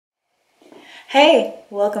Hey,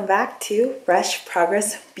 welcome back to Fresh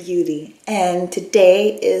Progress Beauty, and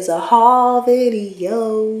today is a haul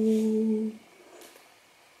video.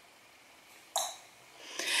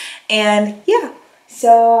 And yeah,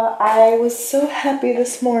 so I was so happy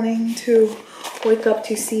this morning to wake up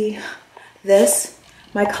to see this.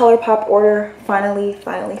 My Colourpop order finally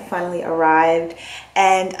arrived,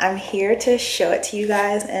 and I'm here to show it to you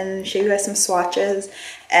guys and show you guys some swatches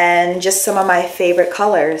and just some of my favorite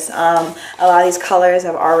colors. A lot of these colors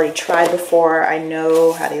I've already tried before. I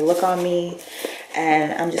know how they look on me,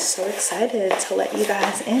 and I'm just so excited to let you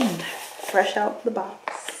guys in, fresh out the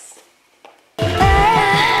box.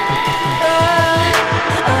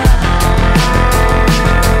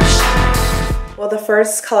 Well, the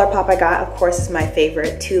first Colourpop I got, of course, is my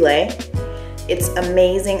favorite, Tule. It's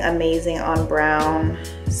amazing on brown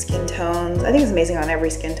skin tones. I think it's amazing on every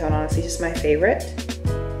skin tone, honestly, just my favorite.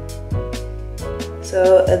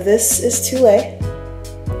 So this is Tule.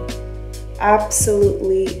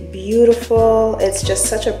 Absolutely beautiful. It's just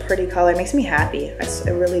such a pretty color. It makes me happy.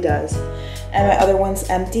 It really does. And my other one's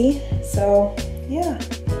Empty. So yeah,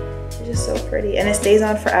 it's just so pretty. And it stays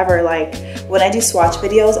on forever. Like when I do swatch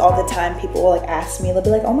videos all the time, people will like ask me, they'll be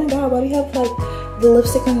like, oh my God, why do you have like the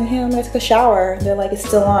lipstick on your hand when I took a shower? They're like, it's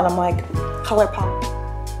still on. I'm like,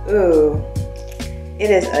 Colourpop. Ooh, it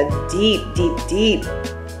is a deep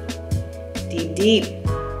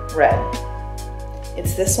red.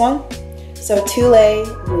 It's this one. So Tule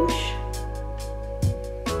Rouge.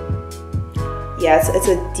 Yeah, it's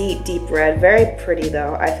a deep red. Very pretty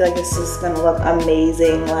though. I feel like this is gonna look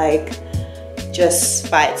amazing, like just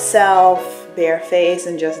by itself, bare face,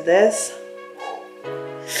 and just this.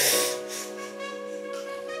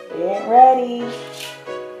 Get ready.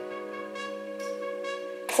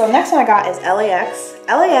 So next one I got is LAX.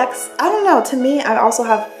 LAX, I don't know, to me, I also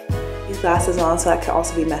have these glasses on, so I could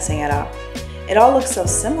also be messing it up. It all looks so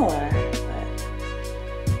similar, but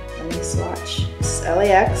let me swatch. This is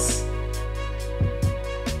LAX.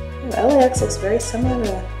 Ooh, LAX looks very similar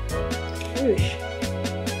to Rouge.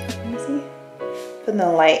 Let me see. Put in the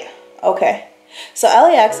light. Okay. So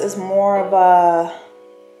LAX is more of a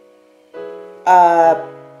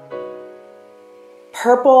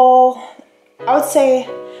purple, I would say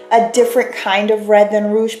a different kind of red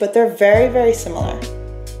than Rouge, but they're very similar.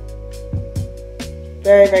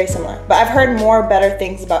 Very similar. But I've heard more better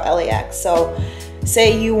things about LAX. So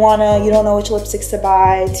say you don't know which lipsticks to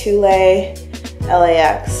buy, Tule,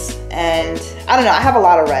 LAX, and I don't know, I have a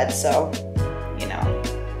lot of red, so you know,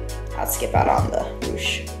 I'll skip out on the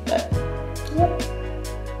Rouge, but yep.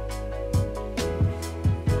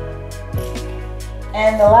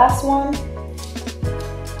 And the last one,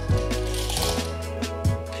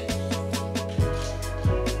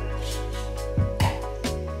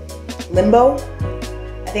 Limbo.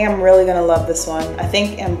 I think I'm really gonna love this one. I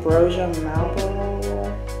think Ambrosia Marlboro,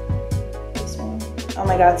 this one. Oh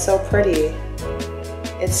my God, it's so pretty.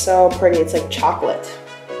 It's so pretty. It's like chocolate,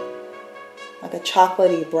 like a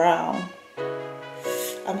chocolatey brown.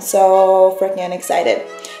 I'm so freaking excited.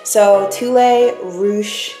 So Tule,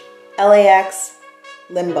 Rouge, LAX,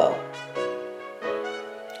 Limbo.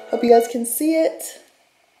 Hope you guys can see it.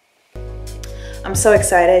 I'm so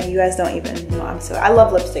excited. You guys don't even know I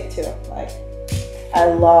love lipstick too. Like, I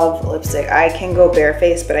love lipstick. I can go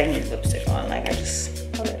barefaced, but I need lipstick on. Like, I just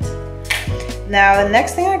love it. Now, the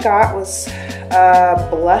next thing I got was a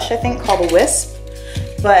blush, I think, called Wisp.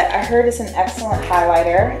 But I heard it's an excellent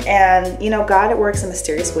highlighter. And, you know, God, it works in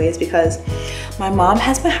mysterious ways because my mom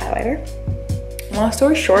has my highlighter. Long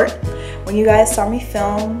story short, when you guys saw me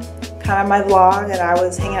film kind of my vlog and I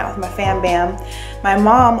was hanging out with my fam bam, my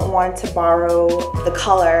mom wanted to borrow the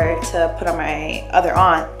color to put on my other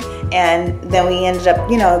aunt. And then we ended up,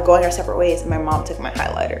 you know, going our separate ways, and my mom took my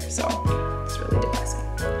highlighter, so it's really depressing.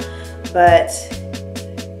 But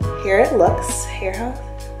here it looks. Here how.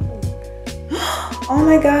 Oh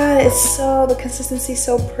my God, the consistency's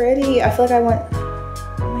so pretty. I feel like I went,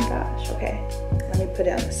 oh my gosh, okay. Let me put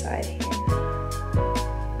it on the side here.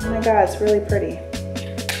 Oh my God, it's really pretty.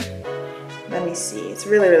 Let me see, it's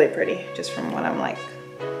really pretty, just from what I'm like,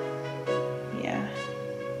 yeah.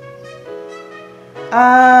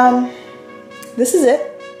 This is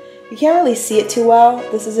it. You can't really see it too well.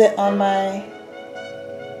 This is it on my,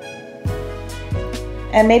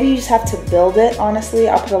 and maybe you just have to build it, honestly.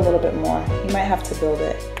 I'll put a little bit more. You might have to build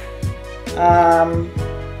it. And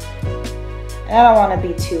I don't want to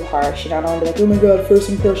be too harsh, you know, I don't want to be like, oh my God, first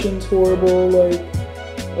impression's horrible, like,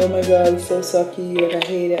 oh my God, it's so sucky, like, I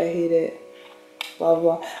hate it. Blah,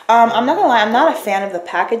 blah. I'm not gonna lie, I'm not a fan of the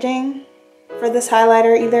packaging for this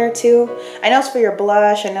highlighter either too. I know it's for your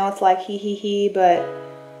blush, I know it's like but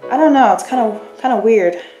I don't know, it's kind of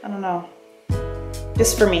weird. I don't know.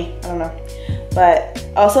 Just for me, I don't know. But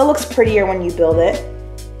also it looks prettier when you build it.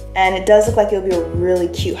 And it does look like it'll be a really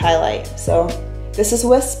cute highlight. So this is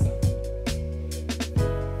Wisp.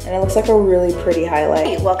 And it looks like a really pretty highlight.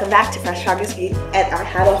 Hey, welcome back to Fresh Progress Beauty. And I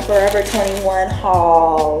had a Forever 21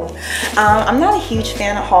 haul. I'm not a huge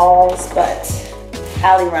fan of hauls, but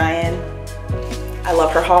Allie Ryan, I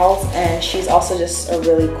love her hauls. And she's also just a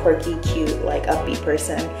really quirky, cute, like upbeat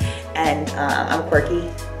person. And I'm quirky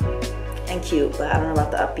and cute, but I don't know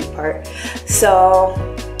about the upbeat part. So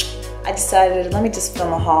I decided, let me just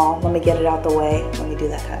film a haul. Let me get it out the way. Let me do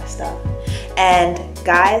that kind of stuff. And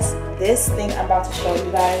guys, this thing I'm about to show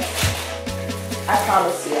you guys, I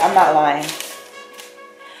promise you, I'm not lying.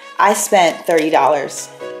 I spent $30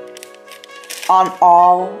 on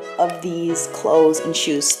all of these clothes and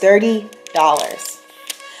shoes. $30.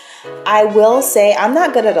 I will say I'm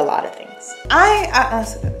not good at a lot of things.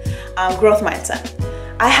 Growth mindset.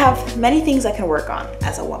 I have many things I can work on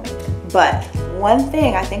as a woman, but one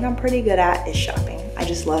thing I think I'm pretty good at is shopping. I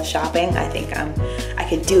just love shopping. I think I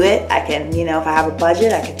could do it. I can, you know, if I have a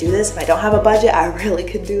budget, I could do this. If I don't have a budget, I really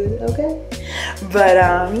could do it, okay? But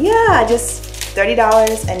yeah, just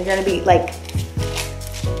 $30, and you're gonna be like,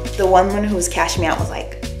 the woman who was cashing me out was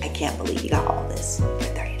like, I can't believe you got all this for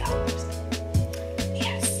 $30.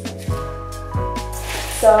 Yes.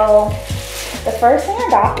 So the first thing I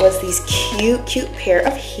got was these cute pair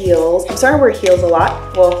of heels. I'm starting to wear heels a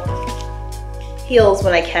lot. Well, heels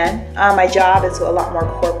when I can. My job is a lot more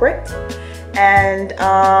corporate, and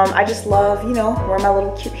I just love, you know, wearing my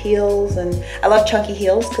little cute heels. And I love chunky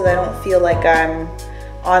heels because I don't feel like I'm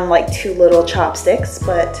on like too little chopsticks,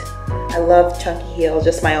 but I love chunky heels,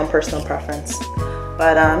 just my own personal preference.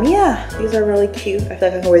 But yeah, these are really cute. I feel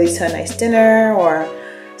like I can wear these to a nice dinner or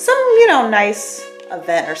some, you know, nice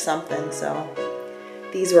event or something. So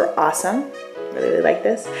these were awesome. Really like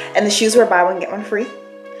this. And the shoes were buy one get one free.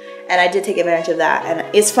 And I did take advantage of that.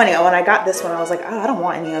 And it's funny, when I got this one, I was like, oh, I don't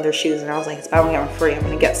want any other shoes. And I was like, it's buy one get one free. I'm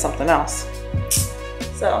gonna get something else.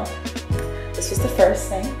 So this was the first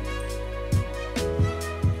thing.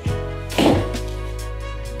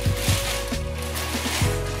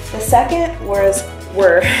 The second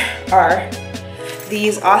are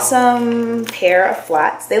these awesome pair of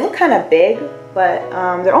flats. They look kind of big, but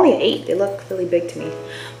they're only an 8. They look really big to me.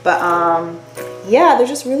 But yeah, they're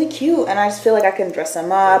just really cute, and I just feel like I can dress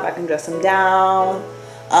them up, I can dress them down.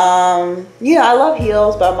 Yeah, I love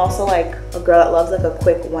heels, but I'm also like a girl that loves like a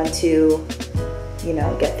quick 1-2, you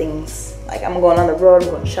know, get things, like I'm going on the road, I'm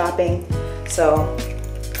going shopping. So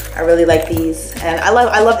I really like these, and I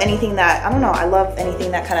love anything that, I don't know, I love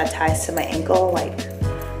anything that kind of ties to my ankle. Like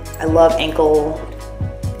I love ankle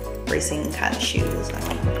bracing kind of shoes. I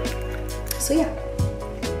don't know. So yeah.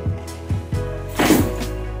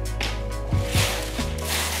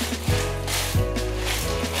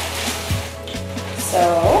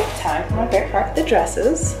 So, time for my favorite part, the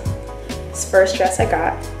dresses. This first dress I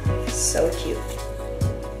got, so cute.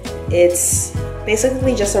 It's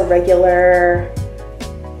basically just a regular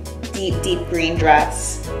deep green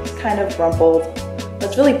dress. It's kind of rumpled, but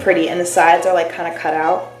it's really pretty, and the sides are like kind of cut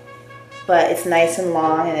out, but it's nice and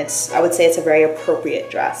long, and I would say it's a very appropriate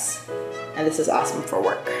dress. And this is awesome for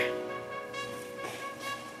work.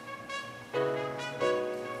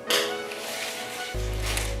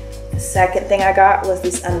 Second thing I got was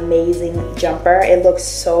this amazing jumper. It looks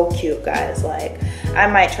so cute, guys. Like, I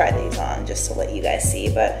might try these on just to let you guys see,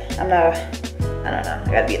 but I don't know, I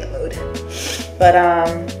gotta be in the mood. But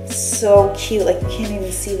so cute, like you can't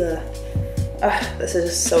even see the, this is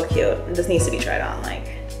just so cute. This needs to be tried on, like,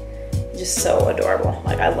 just so adorable.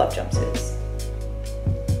 Like, I love jumpsuits.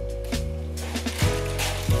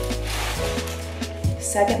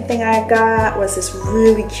 Second thing I got was this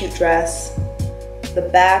really cute dress. The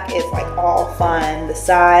back is like all fun. The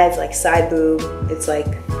sides, like side boob, it's like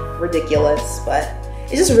ridiculous, but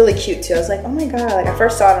it's just really cute too. I was like, oh my god, like I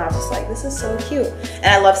first saw it and I was just like, this is so cute. And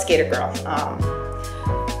I love Skater Girl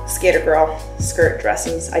skirt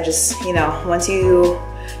dresses. I just, you know, once you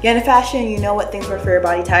get into fashion, you know what things work for your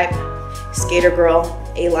body type. Skater Girl,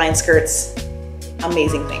 A-line skirts,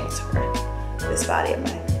 amazing things for this body of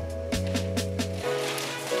mine.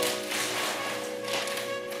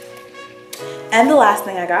 And the last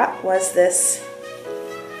thing I got was this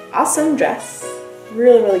awesome dress.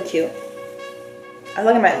 Really cute. I was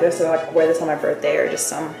looking at this, so like wear this on my birthday or just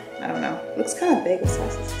some, I don't know. It looks kind of big. What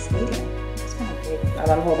size is this? Medium. It's kind of big now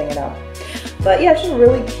that I'm holding it up. But yeah, it's just a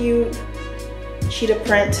really cute cheetah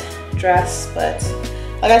print dress. But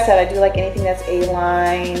like I said, I do like anything that's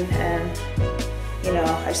A-line, and you know,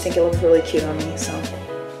 I just think it looks really cute on me. So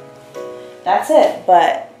that's it.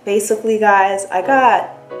 But basically guys, I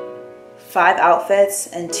got 5 outfits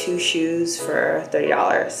and 2 shoes for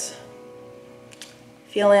 $30.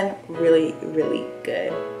 Feeling really, really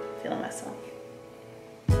good. Feeling myself.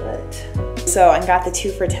 But so I got the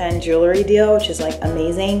 2 for $10 jewelry deal, which is like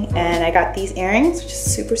amazing. And I got these earrings, which is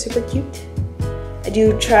super, super cute. I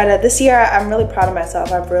do try to, this year I'm really proud of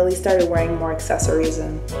myself. I've really started wearing more accessories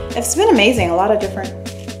and it's been amazing. A lot of different,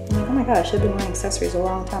 I'm like, oh my God, I should have been wearing accessories a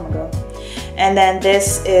long time ago. And then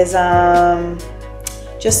this is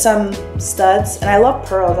just some studs. And I love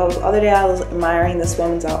pearls. The other day I was admiring this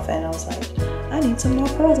woman's outfit and I was like, I need some more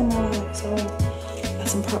pearls in my life. So I got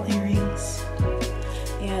some pearl earrings.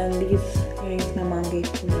 And these earrings my mom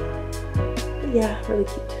gave to me. But yeah, really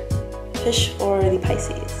cute. Fish for the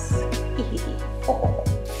Pisces.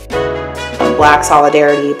 Black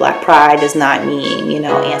solidarity, black pride does not mean, you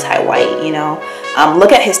know, anti-white, you know.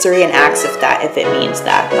 Look at history and ask if it means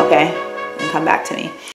that, okay? And come back to me.